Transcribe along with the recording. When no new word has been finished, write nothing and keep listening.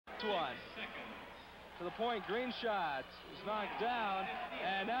one. To the point, Green shot is knocked down,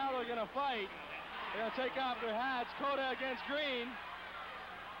 and now they're going to fight. They're going to take off their hats. Cota against Green.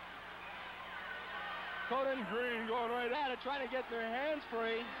 Cota and Green going right at it, trying to get their hands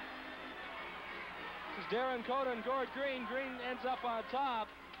free. This is Darren Cota and Gord Green. Green ends up on top.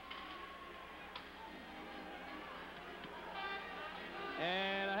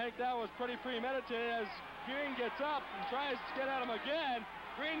 And I think that was pretty premeditated as Green gets up and tries to get at him again.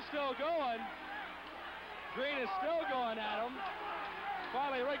 Green's still going. Green is still going at him.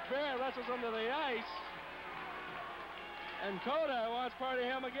 Finally, Rick Barrett wrestles him to the ice. And Cota wants part of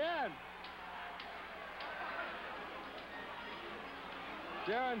him again.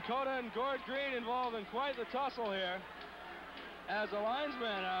 Darren Cota and Gord Green involved in quite the tussle here, as the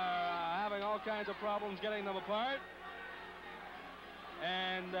linesmen are having all kinds of problems getting them apart.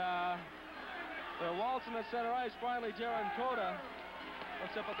 And they're waltzing at center ice. Finally, Darren Cota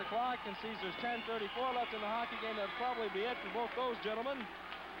looks up at the clock and sees there's 10:34 left in the hockey game. That'll probably be it for both those gentlemen.